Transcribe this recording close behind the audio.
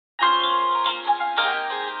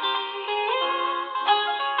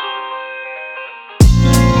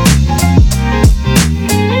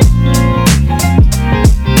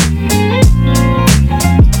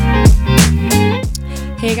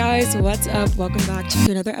Hey guys, what's up? Welcome back to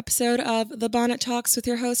another episode of The Bonnet Talks with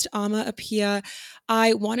your host, Ama Apia.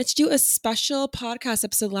 I wanted to do a special podcast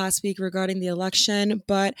episode last week regarding the election,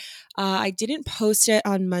 but I didn't post it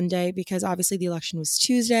on Monday because obviously the election was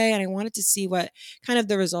Tuesday and I wanted to see what kind of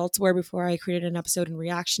the results were before I created an episode in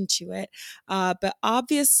reaction to it. But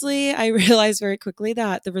obviously I realized very quickly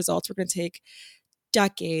that the results were going to take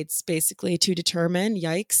decades basically to determine.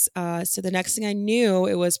 Yikes. So the next thing I knew,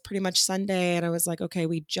 it was pretty much Sunday, and I was like, okay,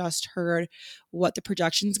 we just heard what the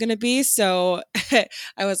projection's going to be. So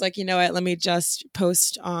I was like, you know what, let me just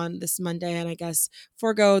post on this Monday and I guess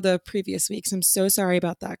forego the previous weeks. I'm so sorry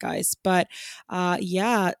about that, guys. But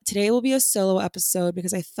yeah, today will be a solo episode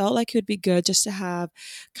because I felt like it would be good just to have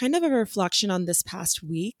kind of a reflection on this past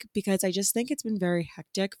week, because I just think it's been very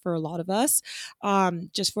hectic for a lot of us,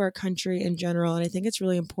 just for our country in general. And I think it's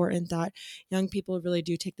really important that young people really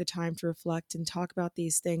do take the time to reflect and talk about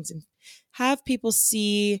these things and have people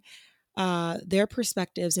see their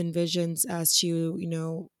perspectives and visions as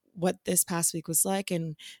to, what this past week was like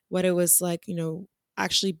and what it was like,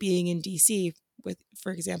 actually being in DC. With,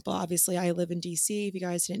 for example, obviously I live in DC. If you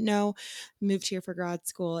guys didn't know, moved here for grad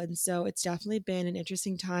school. And so it's definitely been an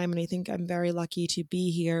interesting time. And I think I'm very lucky to be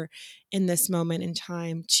here in this moment in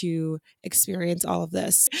time to experience all of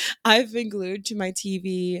this. I've been glued to my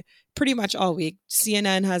TV pretty much all week.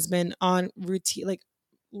 CNN has been on routine, like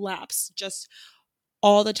laps, just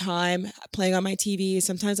all the time playing on my TV.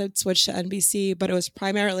 Sometimes I'd switch to NBC, but it was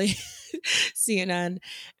primarily CNN.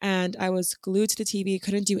 And I was glued to the TV,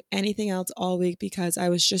 couldn't do anything else all week because I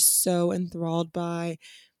was just so enthralled by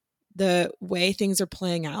the way things are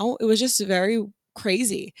playing out. It was just very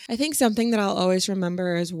crazy. I think something that I'll always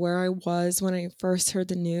remember is where I was when I first heard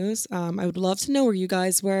the news. I would love to know where you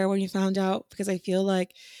guys were when you found out, because I feel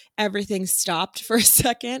like everything stopped for a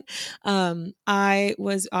second. I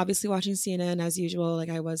was obviously watching CNN as usual, like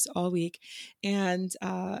I was all week, and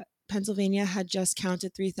Pennsylvania had just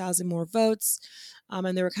counted 3,000 more votes.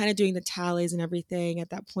 And they were kind of doing the tallies and everything at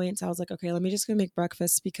that point. So I was like, okay, let me just go make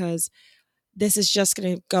breakfast because this is just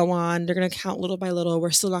going to go on. They're going to count little by little.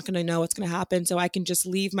 We're still not going to know what's going to happen. So I can just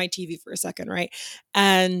leave my TV for a second, right?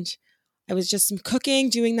 And I was just cooking,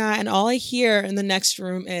 doing that. And all I hear in the next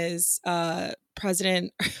room is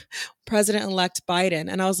President-elect Biden.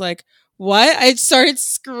 And I was like, what? I started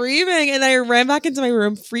screaming and I ran back into my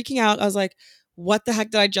room, freaking out. I was like, what the heck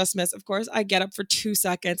did I just miss? Of course, I get up for 2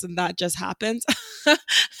 seconds and that just happened.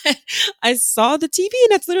 I saw the TV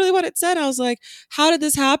and that's literally what it said. I was like, how did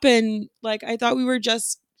this happen? Like, I thought we were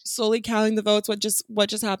just slowly counting the votes. What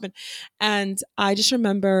just happened? And I just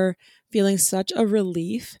remember feeling such a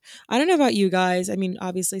relief. I don't know about you guys. I mean,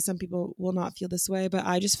 obviously some people will not feel this way, but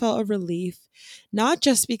I just felt a relief, not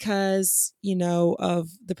just because, of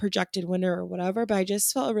the projected winner or whatever, but I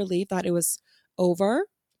just felt a relief that it was over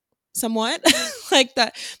somewhat. Like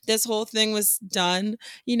that this whole thing was done,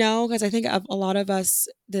 because I think a lot of us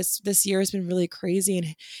this year has been really crazy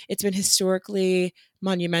and it's been historically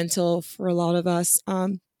monumental for a lot of us,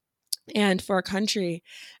 and for our country.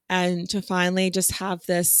 And to finally just have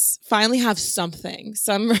something,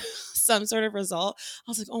 some sort of result,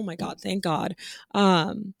 I was like, oh my God, thank God.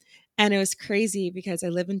 And it was crazy because I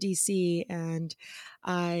live in DC and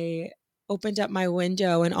I opened up my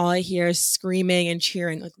window and all I hear is screaming and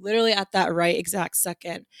cheering, like literally at that right exact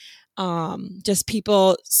second. Just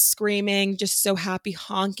people screaming, just so happy,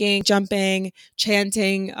 honking, jumping,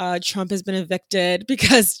 chanting, Trump has been evicted,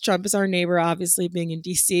 because Trump is our neighbor, obviously being in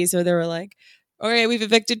DC. So they were like, okay, we've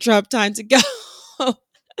evicted Trump, time to go.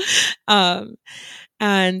 um,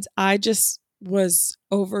 and I just was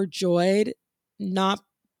overjoyed, not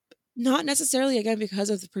necessarily again because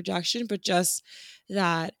of the projection, but just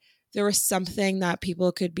that there was something that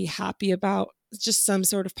people could be happy about, just some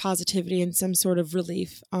sort of positivity and some sort of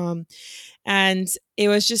relief. And it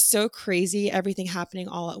was just so crazy, everything happening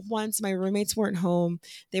all at once. My roommates weren't home.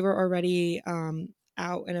 They were already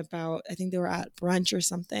out and about. I think they were at brunch or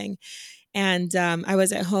something. And I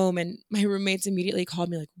was at home and my roommates immediately called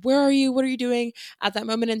me like, where are you? What are you doing? At that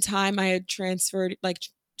moment in time, I had transferred, like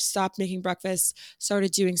stopped making breakfast,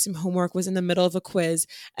 started doing some homework, was in the middle of a quiz,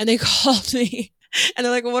 and they called me and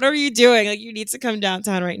they're like, what are you doing? Like, you need to come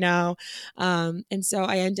downtown right now. And so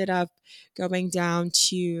I ended up going down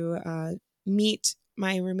to meet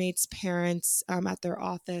my roommate's parents at their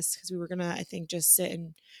office, because we were gonna, I think, just sit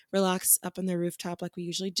and relax up on the rooftop like we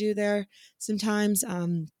usually do there sometimes.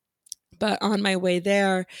 But on my way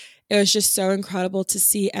there, it was just so incredible to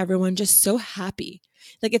see everyone just so happy.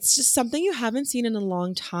 Like, it's just something you haven't seen in a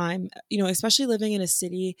long time, especially living in a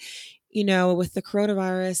city, with the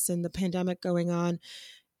coronavirus and the pandemic going on.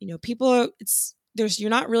 People, it's you're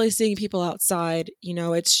not really seeing people outside.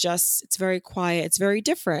 It's very quiet. It's very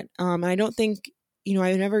different. I don't think,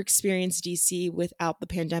 I've never experienced DC without the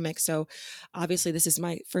pandemic. So obviously this is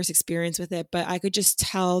my first experience with it, but I could just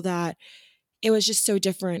tell that it was just so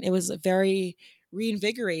different. It was very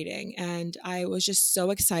reinvigorating, and I was just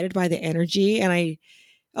so excited by the energy. And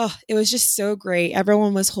it was just so great.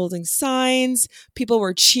 Everyone was holding signs. People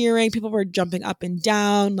were cheering. People were jumping up and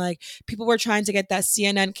down. Like, people were trying to get that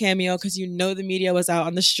CNN cameo because the media was out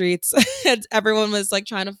on the streets. And everyone was like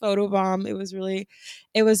trying to photobomb. It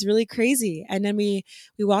was really crazy. And then we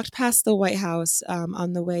walked past the White House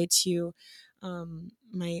on the way to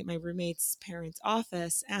my roommate's parents'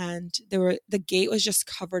 office, and the gate was just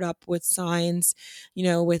covered up with signs,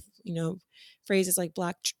 with phrases like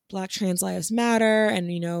Black trans lives matter, and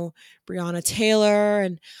Breonna Taylor,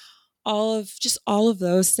 and all of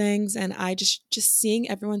those things. And I just seeing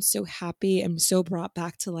everyone so happy and so brought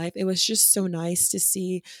back to life, it was just so nice to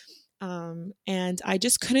see. And I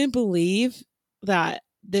just couldn't believe that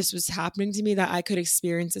this was happening to me, that I could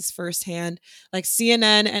experience this firsthand. Like,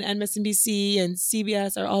 CNN and MSNBC and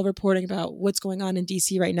CBS are all reporting about what's going on in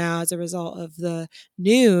DC right now as a result of the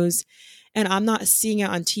news. And I'm not seeing it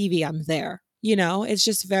on TV. I'm there. It's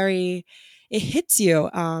just it hits you.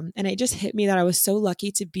 And it just hit me that I was so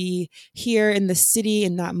lucky to be here in the city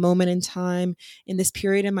in that moment in time, in this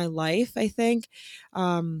period in my life, I think.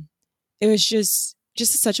 It was just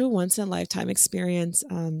such a once in a lifetime experience.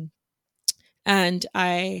 And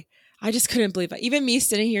I just couldn't believe it. Even me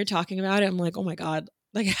sitting here talking about it, I'm like, oh my God,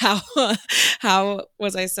 like, how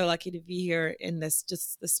was I so lucky to be here in this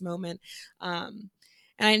moment?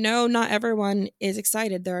 And I know not everyone is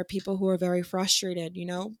excited. There are people who are very frustrated.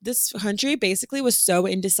 This country basically was so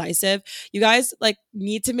indecisive. You guys like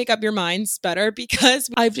need to make up your minds better, because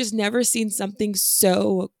I've just never seen something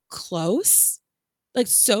so close, like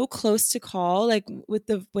so close to call, like with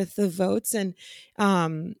the votes. And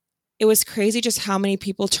it was crazy just how many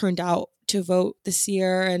people turned out to vote this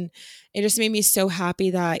year. And it just made me so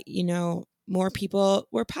happy that, more people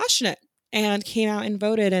were passionate and came out and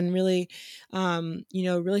voted, and really,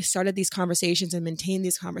 really started these conversations and maintained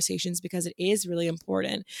these conversations, because it is really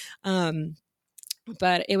important.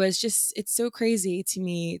 But it's so crazy to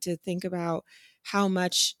me to think about how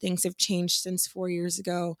much things have changed since 4 years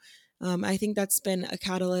ago. I think that's been a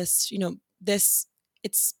catalyst.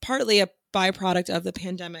 It's partly a byproduct of the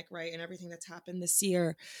pandemic, right? And everything that's happened this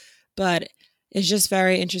year. But it's just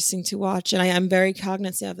very interesting to watch. And I am very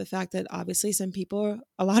cognizant of the fact that obviously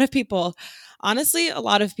a lot of people, honestly, a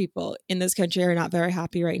lot of people in this country are not very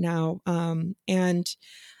happy right now. And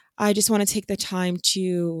I just want to take the time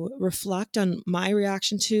to reflect on my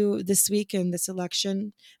reaction to this week and this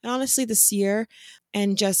election, and honestly this year,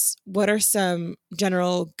 and just what are some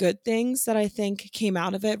general good things that I think came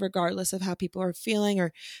out of it, regardless of how people are feeling,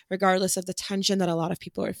 or regardless of the tension that a lot of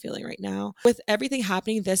people are feeling right now. With everything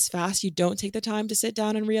happening this fast, you don't take the time to sit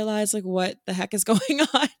down and realize like what the heck is going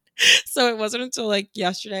on. So it wasn't until like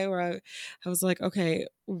yesterday where I was like, okay,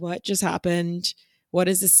 what just happened? What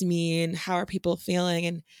does this mean? How are people feeling?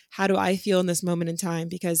 And how do I feel in this moment in time?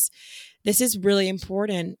 Because this is really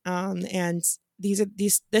important. And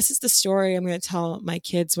this is the story I'm going to tell my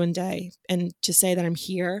kids one day, and to say that I'm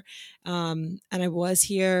here. And I was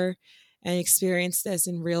here and experienced this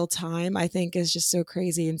in real time, I think is just so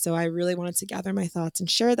crazy. And so I really wanted to gather my thoughts and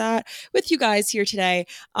share that with you guys here today.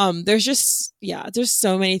 There's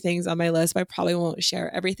so many things on my list, but I probably won't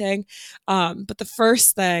share everything. But the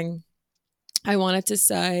first thing I wanted to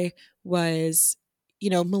say was,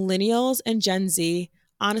 millennials and Gen Z,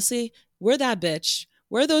 honestly, we're that bitch.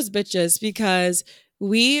 We're those bitches, because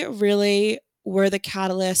we really were the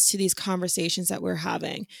catalyst to these conversations that we're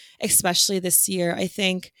having, especially this year. I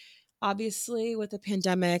think, obviously, with the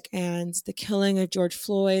pandemic and the killing of George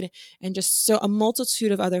Floyd, and just so a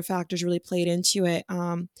multitude of other factors really played into it.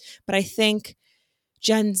 But I think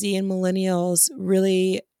Gen Z and millennials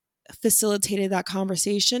really facilitated that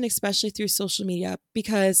conversation, especially through social media,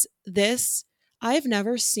 because I've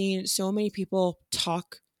never seen so many people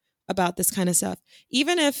talk about this kind of stuff.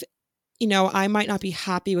 Even if, I might not be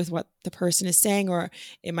happy with what the person is saying, or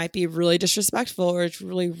it might be really disrespectful, or it's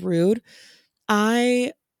really rude.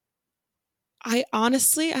 I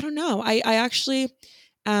honestly, I don't know. I actually,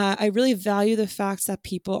 I really value the fact that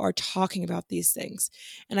people are talking about these things,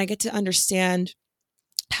 and I get to understand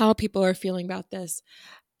how people are feeling about this.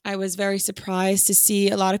 I was very surprised to see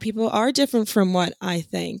a lot of people are different from what I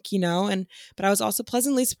think, but I was also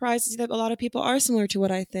pleasantly surprised to see that a lot of people are similar to what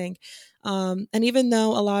I think. And even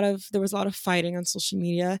though there was a lot of fighting on social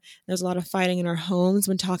media, there was a lot of fighting in our homes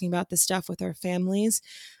when talking about this stuff with our families,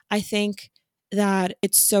 I think that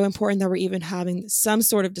it's so important that we're even having some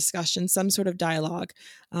sort of discussion, some sort of dialogue,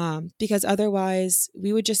 because otherwise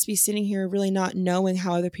we would just be sitting here really not knowing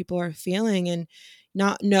how other people are feeling and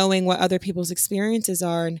not knowing what other people's experiences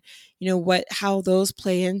are and what how those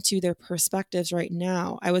play into their perspectives right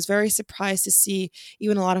now. I was very surprised to see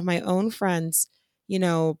even a lot of my own friends, you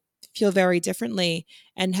know, feel very differently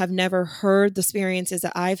and have never heard the experiences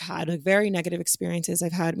that I've had, like very negative experiences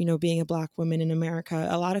I've had, being a Black woman in America.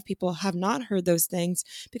 A lot of people have not heard those things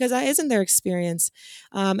because that isn't their experience.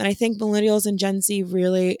 And I think millennials and Gen Z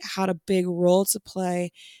really had a big role to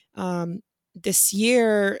play this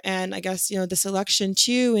year. And I guess, this election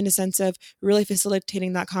too, in a sense of really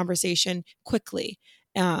facilitating that conversation quickly.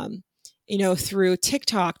 Through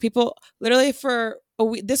TikTok, people literally for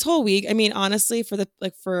this whole week, I mean, honestly, for the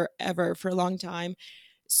like forever, for a long time,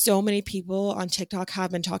 so many people on TikTok have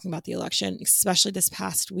been talking about the election, especially this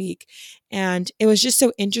past week. And it was just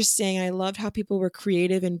so interesting. I loved how people were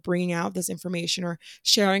creative in bringing out this information or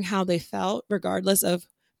sharing how they felt, regardless of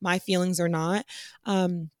my feelings or not.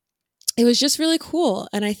 It was just really cool.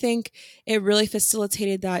 And I think it really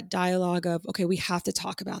facilitated that dialogue of, okay, we have to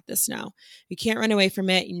talk about this now. You can't run away from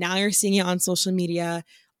it. Now you're seeing it on social media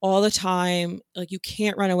all the time. Like you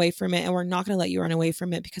can't run away from it. And we're not going to let you run away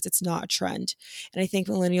from it because it's not a trend. And I think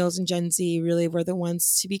millennials and Gen Z really were the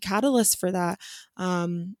ones to be catalysts for that.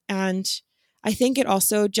 And I think it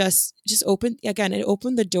also just opened, again, it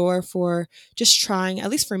opened the door for just trying, at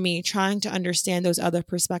least for me, trying to understand those other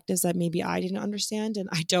perspectives that maybe I didn't understand and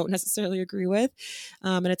I don't necessarily agree with.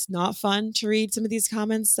 And it's not fun to read some of these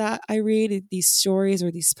comments that I read, these stories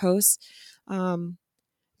or these posts.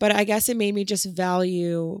 But I guess it made me just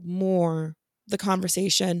value more the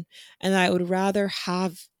conversation, and I would rather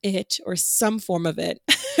have it or some form of it,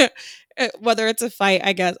 whether it's a fight,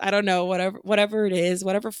 I guess, I don't know, whatever it is,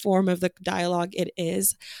 whatever form of the dialogue it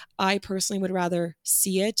is, I personally would rather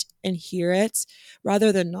see it and hear it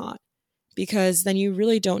rather than not, because then you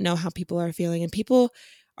really don't know how people are feeling, and people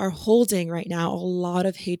are holding right now a lot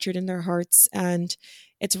of hatred in their hearts, and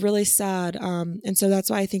it's really sad. And so that's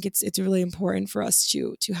why I think it's really important for us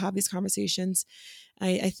to have these conversations.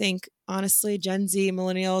 I think honestly, Gen Z,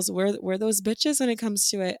 millennials, we're those bitches when it comes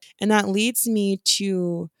to it, and that leads me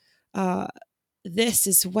to uh, this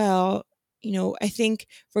as well. I think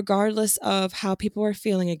regardless of how people are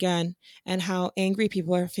feeling again, and how angry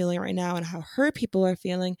people are feeling right now, and how hurt people are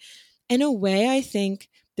feeling, in a way, I think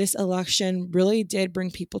this election really did bring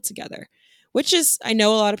people together, which is, I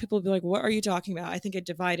know a lot of people will be like, what are you talking about? I think it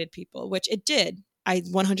divided people, which it did. I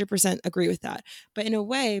 100% agree with that. But in a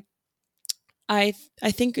way, I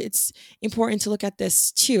think it's important to look at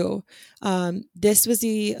this too. This was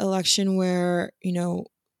the election where,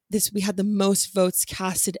 this we had the most votes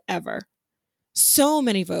casted ever, so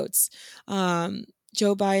many votes.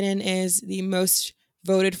 Joe Biden is the most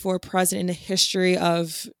voted for president in the history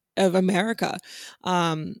of America.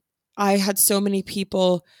 Um, I had so many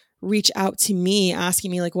people reach out to me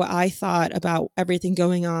asking me like what I thought about everything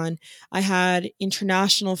going on. I had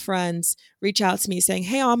international friends reach out to me saying,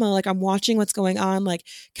 "Hey Alma, like I'm watching what's going on. Like,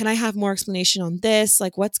 can I have more explanation on this?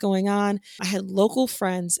 Like what's going on?" I had local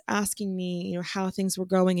friends asking me, how things were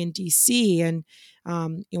going in DC and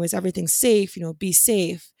is everything safe? Be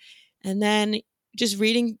safe. And then just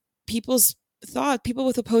reading people's people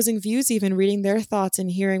with opposing views, even reading their thoughts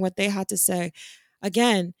and hearing what they had to say.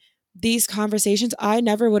 Again, these conversations, I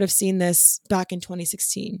never would have seen this back in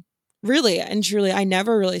 2016. Really and truly, I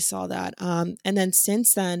never really saw that. And then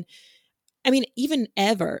since then, I mean, even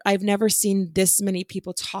ever, I've never seen this many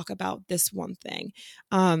people talk about this one thing.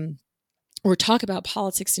 Or talk about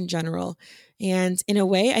politics in general. And in a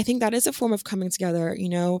way, I think that is a form of coming together.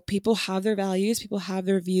 People have their values, people have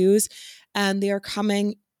their views, and they are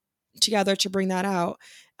coming together to bring that out.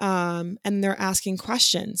 And they're asking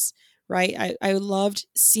questions, right? I loved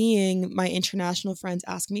seeing my international friends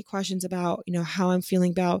ask me questions about, how I'm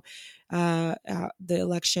feeling about the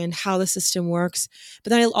election, how the system works. But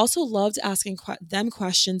then I also loved asking them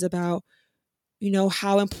questions about,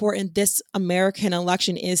 how important this American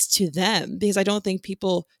election is to them, because I don't think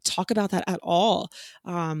people talk about that at all.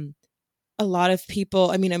 A lot of people,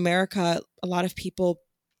 I mean, America, a lot of people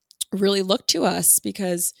really look to us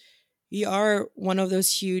because we are one of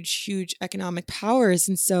those huge, huge economic powers.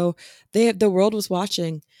 And so the world was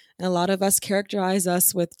watching. And a lot of us characterize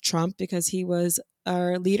us with Trump because he was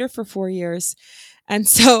our leader for 4 years. And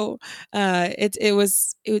so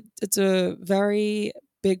it's a very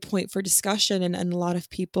big point for discussion, and a lot of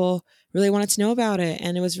people really wanted to know about it.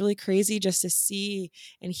 And it was really crazy just to see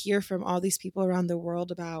and hear from all these people around the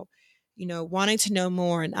world about, wanting to know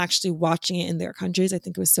more and actually watching it in their countries. I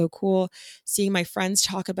think it was so cool. Seeing my friends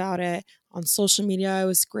talk about it on social media, it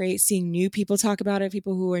was great. Seeing new people talk about it,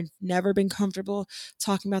 people who had never been comfortable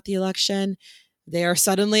talking about the election, they are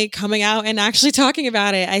suddenly coming out and actually talking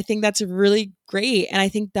about it. I think that's really great. And I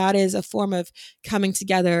think that is a form of coming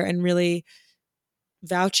together and really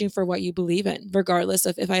vouching for what you believe in, regardless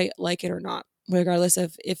of if I like it or not, regardless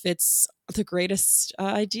of if it's the greatest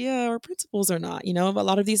idea or principles or not. A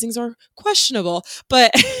lot of these things are questionable,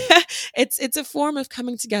 but it's a form of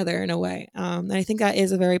coming together in a way. And I think that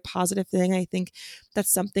is a very positive thing. I think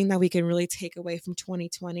that's something that we can really take away from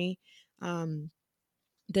 2020.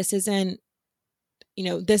 This isn't,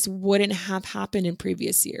 this wouldn't have happened in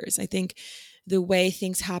previous years. I think the way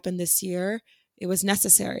things happened this year, it was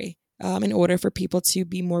necessary in order for people to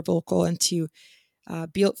be more vocal and to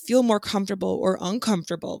feel more comfortable or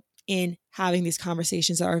uncomfortable in having these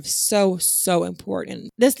conversations that are so, so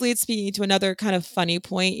important. This leads me to another kind of funny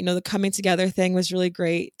point. The coming together thing was really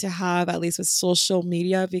great to have, at least with social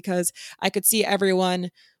media, because I could see everyone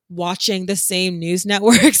watching the same news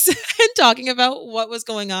networks and talking about what was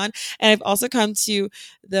going on. And I've also come to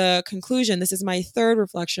the conclusion, this is my third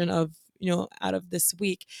reflection of, out of this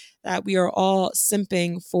week, that we are all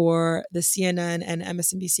simping for the CNN and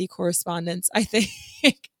MSNBC correspondents. I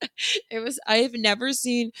think I've never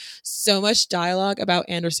seen so much dialogue about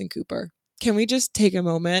Anderson Cooper. Can we just take a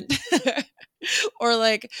moment? Or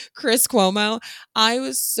like Chris Cuomo. I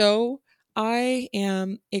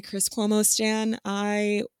am a Chris Cuomo stan.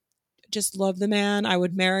 I just love the man. I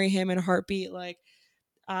would marry him in a heartbeat. Like,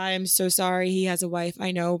 I'm so sorry he has a wife.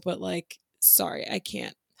 I know, but like, sorry, I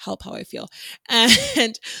can't help how I feel.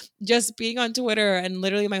 And just being on Twitter and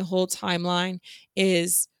literally my whole timeline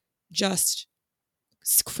is just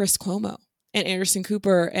Chris Cuomo and Anderson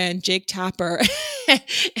Cooper and Jake Tapper.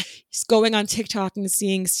 He's going on TikTok and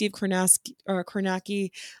seeing Steve Kornacki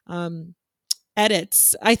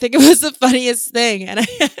edits. I think it was the funniest thing.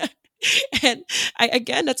 And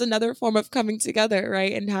again, that's another form of coming together,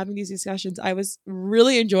 right? And having these discussions. I was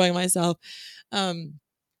really enjoying myself.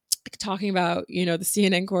 Talking about, the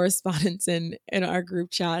CNN correspondents in our group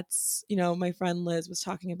chats. My friend Liz was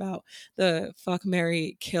talking about the fuck,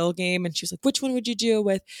 marry, kill game. And she was like, which one would you do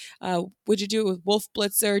with, would you do it with Wolf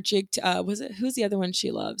Blitzer, Jake, who's the other one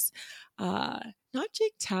she loves? Not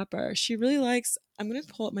Jake Tapper. She really likes, I'm going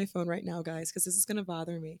to pull up my phone right now, guys, because this is going to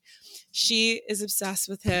bother me. She is obsessed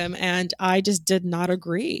with him, and I just did not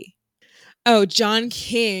agree. Oh, John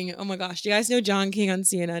King. Oh my gosh. Do you guys know John King on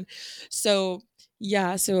CNN? So,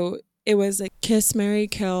 yeah. So it was like Kiss, Marry,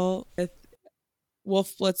 Kill with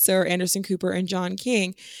Wolf Blitzer, Anderson Cooper, and John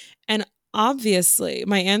King. And obviously,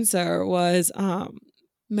 my answer was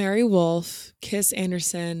marry Wolf, kiss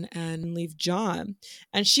Anderson, and leave John.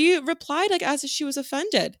 And she replied like as if she was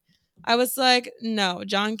offended. I was like, no,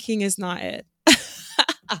 John King is not it.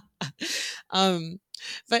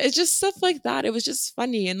 But it's just stuff like that. It was just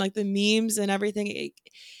funny, and like the memes and everything.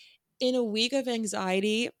 In a week of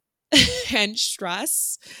anxiety and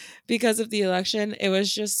stress because of the election, it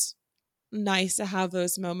was just nice to have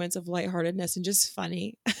those moments of lightheartedness and just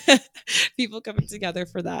funny people coming together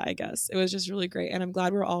for that. I guess it was just really great, and I'm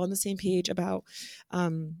glad we're all on the same page about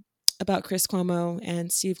Chris Cuomo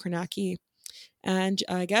and Steve Kornacki. And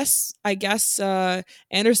I guess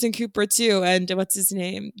Anderson Cooper too, and what's his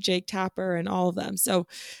name, Jake Tapper, and all of them. So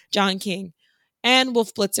John King and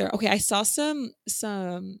Wolf Blitzer. Okay, I saw some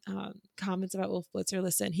comments about Wolf Blitzer.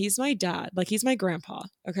 Listen, he's my dad, like he's my grandpa.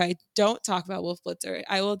 Okay, don't talk about Wolf Blitzer.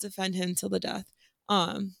 I will defend him till the death.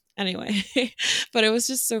 Anyway, but it was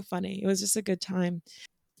just so funny. It was just a good time.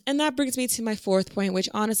 And that brings me to my fourth point, which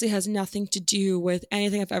honestly has nothing to do with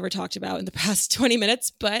anything I've ever talked about in the past 20 minutes.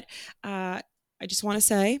 But I just want to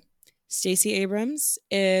say Stacey Abrams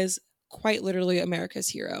is quite literally America's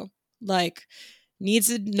hero. Like, needs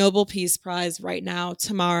a Nobel Peace Prize right now,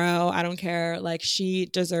 tomorrow. I don't care. Like, she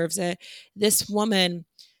deserves it. This woman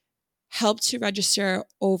helped to register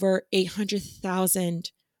over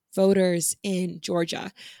 800,000 voters in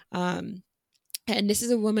Georgia. And this is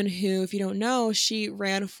a woman who, if you don't know, she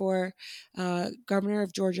ran for governor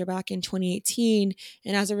of Georgia back in 2018,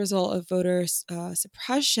 and as a result of voter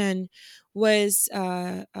suppression,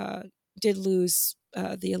 did lose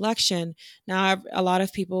the election. Now, a lot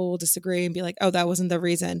of people will disagree and be like, "Oh, that wasn't the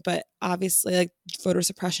reason," but obviously, like, voter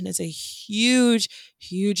suppression is a huge,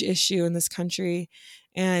 huge issue in this country,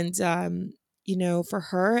 and for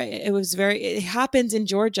her, it happens in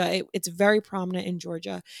Georgia. It's very prominent in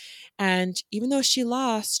Georgia. And even though she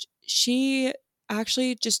lost,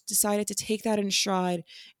 actually just decided to take that in stride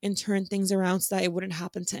and turn things around so that it wouldn't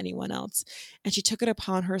happen to anyone else. And she took it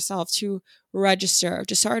upon herself to register,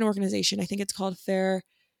 to start an organization. I think it's called Fair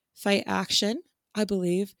Fight Action, I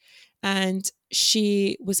believe. And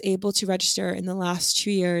she was able to register in the last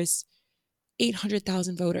 2 years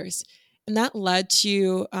 800,000 voters. And that led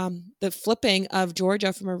to the flipping of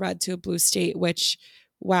Georgia from a red to a blue state, which,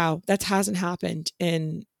 wow, that hasn't happened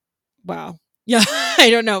in, wow. Yeah, I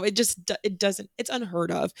don't know. It doesn't, it's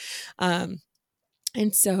unheard of. Um,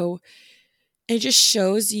 and so it just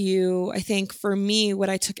shows you, I think for me, what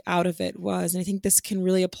I took out of it was, and I think this can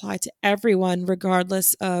really apply to everyone,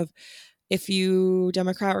 regardless of if you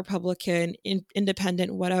Democrat, Republican,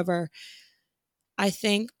 independent, whatever. I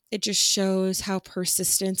think it just shows how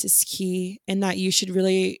persistence is key and that you should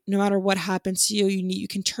really, no matter what happens to you, you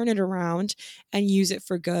can turn it around and use it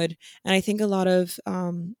for good. And I think a lot of,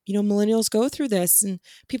 millennials go through this, and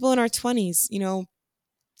people in our 20s,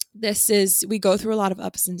 we go through a lot of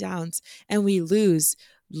ups and downs, and we lose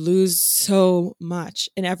so much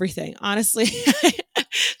in everything. Honestly,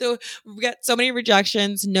 though we get so many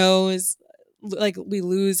rejections, no's, like we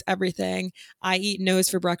lose everything. I eat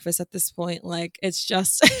no's for breakfast at this point. Like it's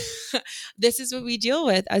just, this is what we deal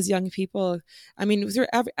with as young people. I mean, through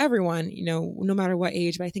everyone, no matter what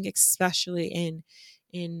age, but I think especially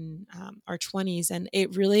in our 20s, and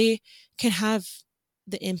it really can have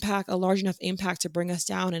a large enough impact to bring us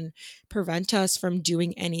down and prevent us from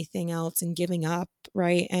doing anything else and giving up,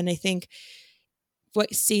 right? And I think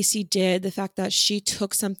what Stacey did, the fact that she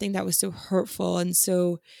took something that was so hurtful and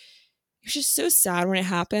so, it was just so sad when it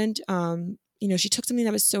happened. She took something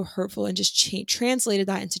that was so hurtful and just translated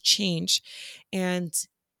that into change, and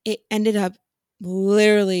it ended up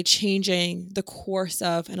literally changing the course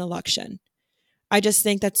of an election. I just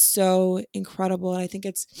think that's so incredible. And I think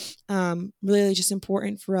it's really just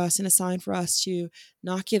important for us and a sign for us to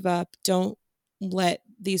not give up. Don't let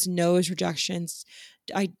these no's, rejections,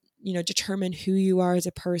 determine who you are as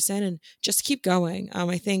a person, and just keep going.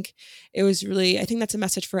 I think that's a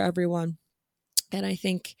message for everyone. And I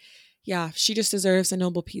think, yeah, she just deserves a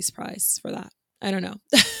Nobel Peace Prize for that. I don't know,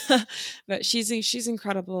 but she's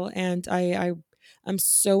incredible. And I'm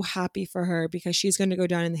so happy for her, because she's going to go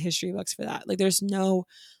down in the history books for that. Like there's no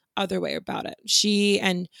other way about it.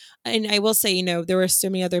 And I will say, there were so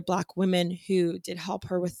many other Black women who did help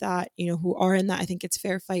her with that, who are in that. I think it's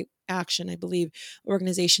Fair Fight Action, I believe,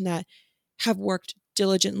 organization that have worked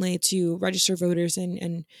diligently to register voters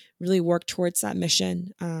and really work towards that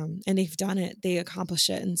mission. And they've done it. They accomplished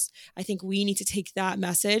it. And I think we need to take that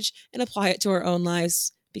message and apply it to our own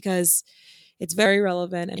lives, because it's very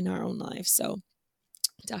relevant in our own lives. So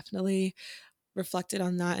definitely reflected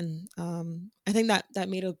on that. And I think that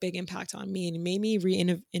made a big impact on me, and it made me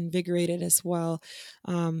reinvigorated as well,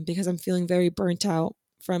 because I'm feeling very burnt out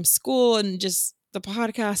from school and just the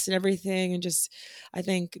podcast and everything. And just, I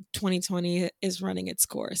think 2020 is running its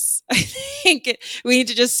course. I think we need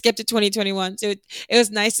to just skip to 2021. So it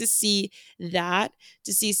was nice to see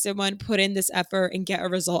someone put in this effort and get a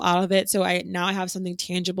result out of it. So I have something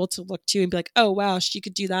tangible to look to and be like, oh, wow, she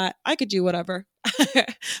could do that. I could do whatever,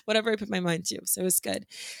 whatever I put my mind to. So it was good.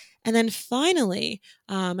 And then finally,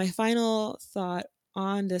 my final thought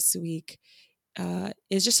on this week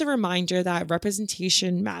is just a reminder that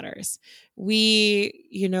representation matters. We,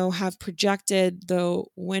 have projected the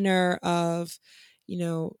winner of,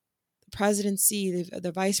 the presidency,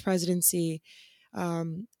 the vice presidency,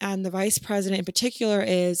 and the vice president in particular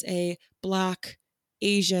is a Black,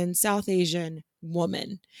 Asian, South Asian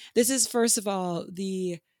woman. This is, first of all,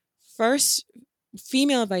 the first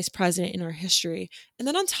female vice president in our history. And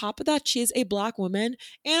then on top of that, she's a Black woman.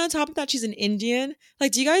 And on top of that, she's an Indian.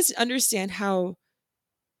 Like, do you guys understand how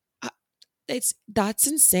that's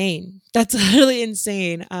insane? That's literally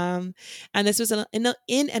insane. And this was in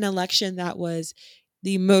an election that was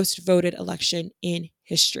the most voted election in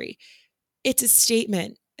history. It's a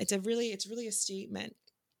statement. It's really a statement.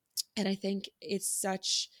 And I think it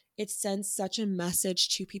sends such a message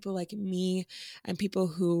to people like me and people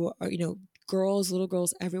who are, little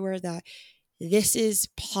girls everywhere, that this is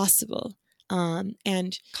possible.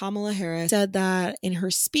 And Kamala Harris said that in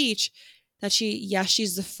her speech, that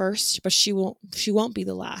she's the first, but she won't be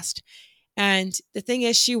the last. And the thing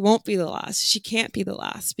is, she won't be the last. She can't be the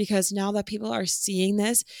last, because now that people are seeing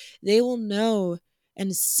this, they will know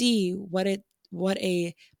and see what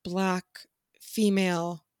a Black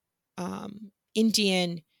female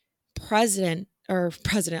Indian vice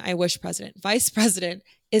president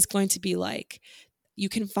is going to be like. You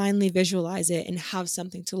can finally visualize it and have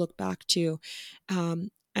something to look back to.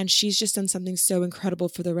 And she's just done something so incredible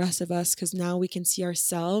for the rest of us, because now we can see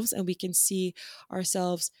ourselves, and we can see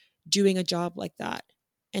ourselves doing a job like that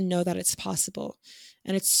and know that it's possible.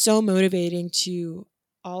 And it's so motivating to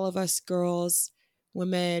all of us girls,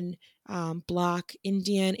 women, Black,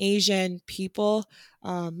 Indian, Asian people,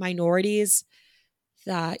 minorities,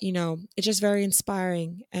 that, it's just very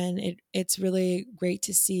inspiring, and it's really great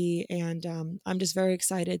to see. And I'm just very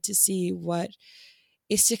excited to see what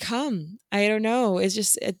is to come. I don't know.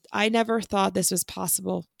 I never thought this was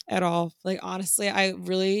possible at all. Like, honestly, I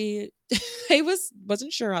really,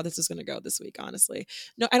 wasn't sure how this was going to go this week, honestly.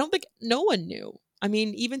 No, I don't think no one knew. I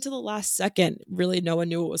mean, even to the last second, really, no one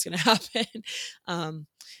knew what was going to happen. Um,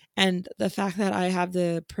 and the fact that I have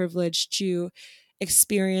the privilege to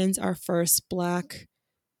experience our first Black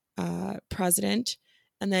president,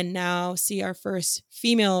 and then now see our first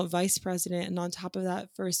female vice president, and on top of that,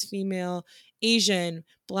 first female Asian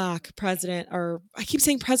Black president, or I keep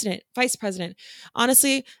saying president, vice president.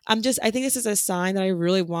 Honestly, I think this is a sign that I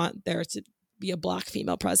really want there to be a Black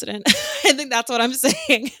female president. I think that's what I'm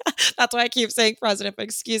saying. That's why I keep saying president, but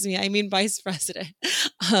excuse me, I mean vice president.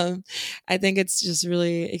 I think it's just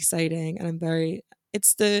really exciting, and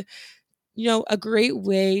it's a great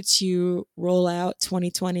way to roll out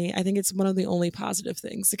 2020. I think it's one of the only positive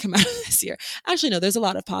things to come out of this year. Actually, no, there's a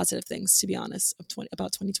lot of positive things, to be honest,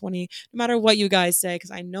 about 2020, no matter what you guys say,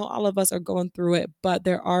 because I know all of us are going through it, but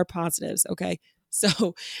there are positives. Okay.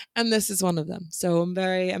 So, and this is one of them. So I'm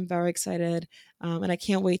very excited. And I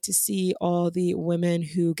can't wait to see all the women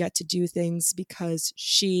who get to do things because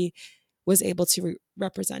she was able to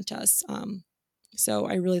represent us. So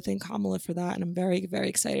I really thank Kamala for that, and I'm very, very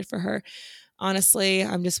excited for her. Honestly,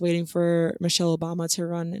 I'm just waiting for Michelle Obama to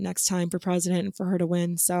run next time for president and for her to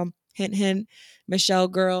win. So hint, hint, Michelle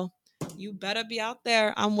girl, you better be out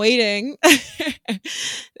there. I'm waiting.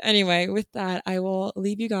 Anyway, with that, I will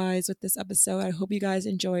leave you guys with this episode. I hope you guys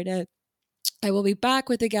enjoyed it. I will be back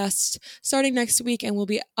with a guest starting next week, and we'll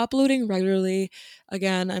be uploading regularly.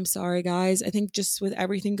 Again, I'm sorry, guys. I think just with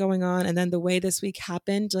everything going on, and then the way this week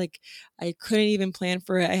happened, like, I couldn't even plan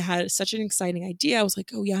for it. I had such an exciting idea. I was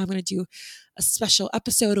like, oh yeah, I'm going to do a special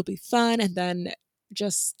episode. It'll be fun. And then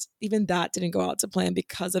just even that didn't go out to plan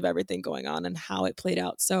because of everything going on and how it played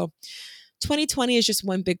out. So 2020 is just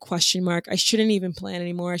one big question mark. I shouldn't even plan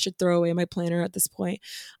anymore. I should throw away my planner at this point.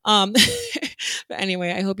 But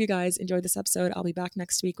anyway, I hope you guys enjoyed this episode. I'll be back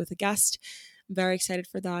next week with a guest. I'm very excited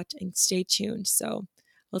for that, and stay tuned. So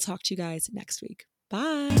we'll talk to you guys next week.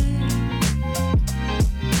 Bye.